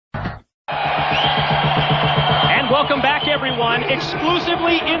Welcome back, everyone.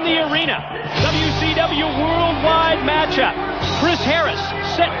 Exclusively in the arena, WCW Worldwide matchup. Chris Harris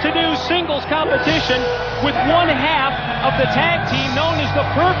set to do singles competition with one half of the tag team known as the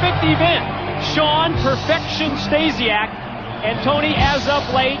Perfect Event. Shawn, Perfection Stasiak, and Tony, as of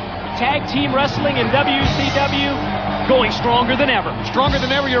late, tag team wrestling in WCW, going stronger than ever. Stronger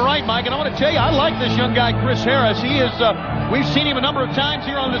than ever, you're right, Mike. And I want to tell you, I like this young guy, Chris Harris. He is, we've seen him a number of times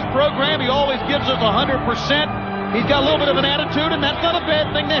here on this program. He always gives us 100%. He's got a little bit of an attitude, and that's not a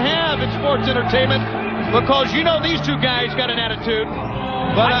bad thing to have in sports entertainment, because you know these two guys got an attitude.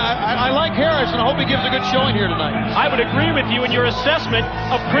 But I like Harris, and I hope he gives a good showing here tonight. I would agree with you in your assessment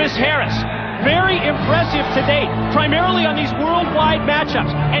of Chris Harris. Very impressive to date, primarily on these worldwide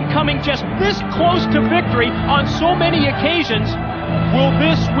matchups, and coming just this close to victory on so many occasions. Will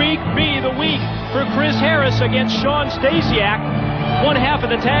this week be the week for Chris Harris against Shawn Stasiak? One half of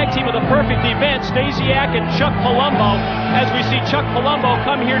the tag team of the Perfect Event, Stasiak and Chuck Palumbo. As we see Chuck Palumbo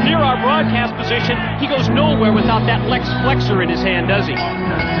come here near our broadcast position, he goes nowhere without that Lex Flexor in his hand, does he?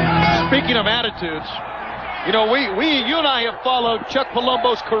 Speaking of attitudes, you know, you and I have followed Chuck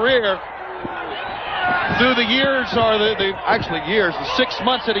Palumbo's career through the years, or the 6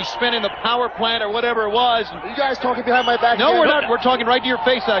 months that he spent in the power plant or whatever it was. Are you guys talking behind my back? No, we're not. We're talking right to your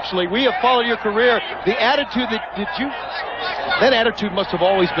face, actually. We have followed your career. The attitude that attitude must have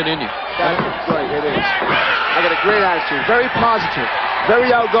always been in you. That's right, it is. I got a great attitude. Very positive. Very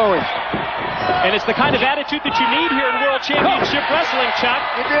outgoing. And it's the kind of attitude that you need here in World Championship Wrestling, Chuck.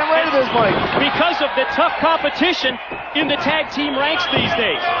 You're getting ready to this, Mike. Because of the tough competition in the tag team ranks these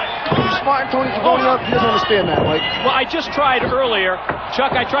days. You're smart and Tony going up. He doesn't understand that, Mike. Well, I just tried earlier,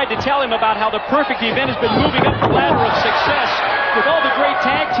 Chuck, I tried to tell him about how the Perfect Event has been moving up the ladder of success with all the great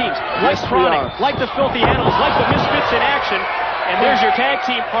tag teams, like Chronic, like the Filthy Animals, like the Misfits in Action. And there's your tag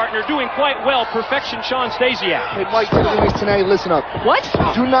team partner doing quite well, Perfection Shawn Stasiak. Hey, Mike, tonight, listen up. What?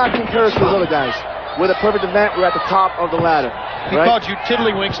 Do not compare us to those other guys. We're the Perfect Event. We're at the top of the ladder. He called you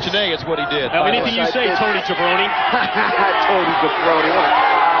tiddlywinks today, is what he did. Now, anything you say, Tony Jabroni. Tony Jabroni.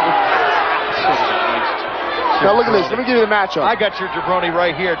 Now look at this. Let me give you the matchup. I got your jabroni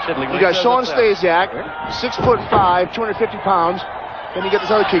right here, tiddlywinks. You got Shawn Stasiak, 6'5", 250 pounds. Then you get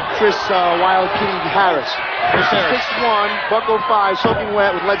this other kid, Chris Wild Kitty Harris. Chris Harris. 6'1", buck 05, soaking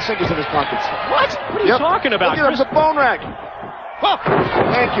wet with lead sinkers in his pockets. What? What are you talking about? Look at him, it's a bone rack. Oh.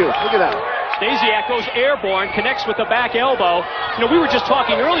 Thank you. Look at that. Stasiak goes airborne, connects with the back elbow. You know, we were just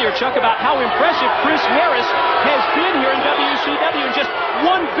talking earlier, Chuck, about how impressive Chris Harris has been here in WCW, and just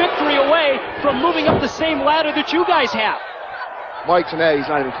one victory away from moving up the same ladder that you guys have. Mike, tonight, he's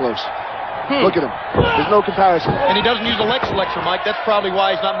not even close. Look at him. There's no comparison. And he doesn't use a Lex Flexor, Mike. That's probably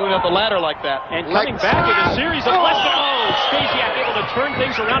why he's not moving up the ladder like that. And coming back in a series of left. Oh, Stasiak able to turn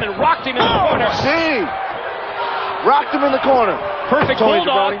things around and rocked him in the corner. See? Rocked him in the corner. Perfect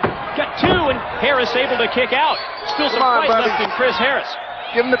bulldog. Got two, and Harris able to kick out. Still some fight left in Chris Harris.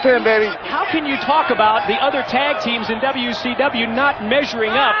 Give him the pin, baby. How can you talk about the other tag teams in WCW not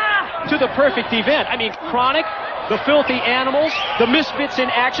measuring up to the Perfect Event? I mean, Chronic, the Filthy Animals, the Misfits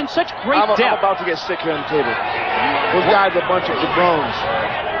in Action, such great depth. I'm about to get sick here on the table. Those guys are a bunch of jabrones.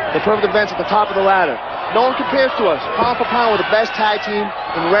 The Perfect Event's at the top of the ladder. No one compares to us. Pound for pound, we're the best tag team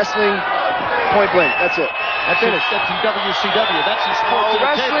in wrestling, point blank. That's it. That's in WCW. That's in sports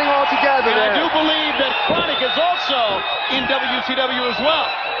wrestling altogether. And I do believe that Chronic is also in WCW as well.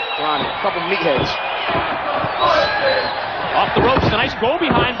 Chronic, a couple meatheads. Off the ropes, a nice go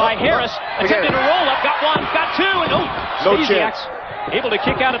behind by Harris. Attempted a roll up, got one, got two, and Stasiak's able to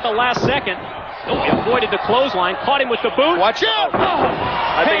kick out at the last second. He avoided the clothesline, caught him with the boot. Watch out!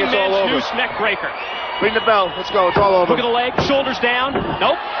 I think it's all over. Noose neck breaker. Ring the bell. Let's go. It's all over. Look at the leg, shoulders down.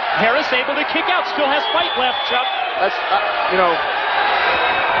 Nope. Harris able to kick out. Still has fight left, Chuck. That's,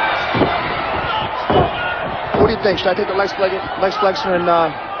 what do you think? Should I take the Lex Flexor and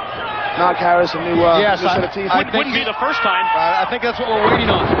knock Harris a new set of teeth? Wouldn't be the first time. I think that's what we're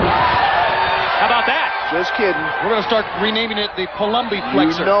waiting on. How about that? Just kidding. We're going to start renaming it the Palumbi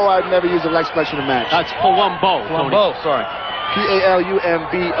Flexor. You know I've never used a Lex Flexor in a match. That's Palumbo. Palumbo, sorry.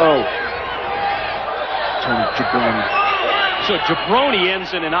 Palumbo. Tony Jabroni. So Jabroni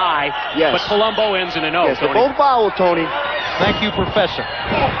ends in an I, yes, but Palumbo ends in an O. Yes, they're both vowel, Tony. Thank you, Professor.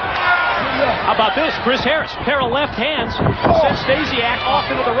 How about this? Chris Harris, pair of left hands, sends Stasiak off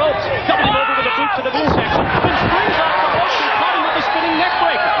into the ropes, coming him over with a boot to the midsection, then springs off the ropes and caught him with a spinning neck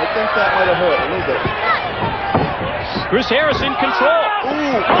breaker. I think that might have hurt a little bit. Chris Harris in control.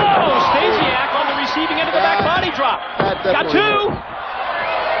 Ooh. Oh, Stasiak on the receiving end of the back body drop. Got two.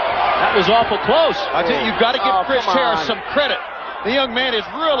 That was awful close. I think you've got to give Chris Harris some credit. The young man has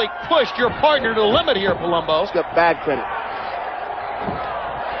really pushed your partner to the limit here, Palumbo. He's got bad credit.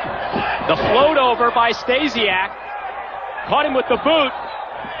 The float over by Stasiak. Caught him with the boot.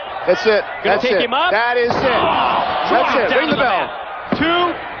 That's it. Gonna That's take it. him up. That is it. That's it. Ring the bell. 2.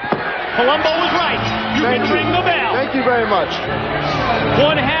 Palumbo was right. You can ring the bell. Thank you very much.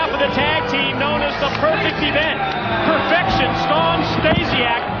 One half of the tag team known as the perfect event. Perfection, Shawn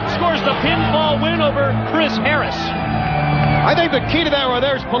Stasiak scores the pinfall win over Chris Harris. I think the key to that right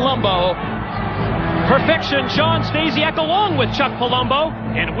there is Palumbo. Perfection, Shawn Stasiak along with Chuck Palumbo.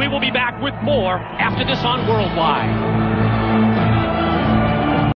 And we will be back with more after this on Worldwide.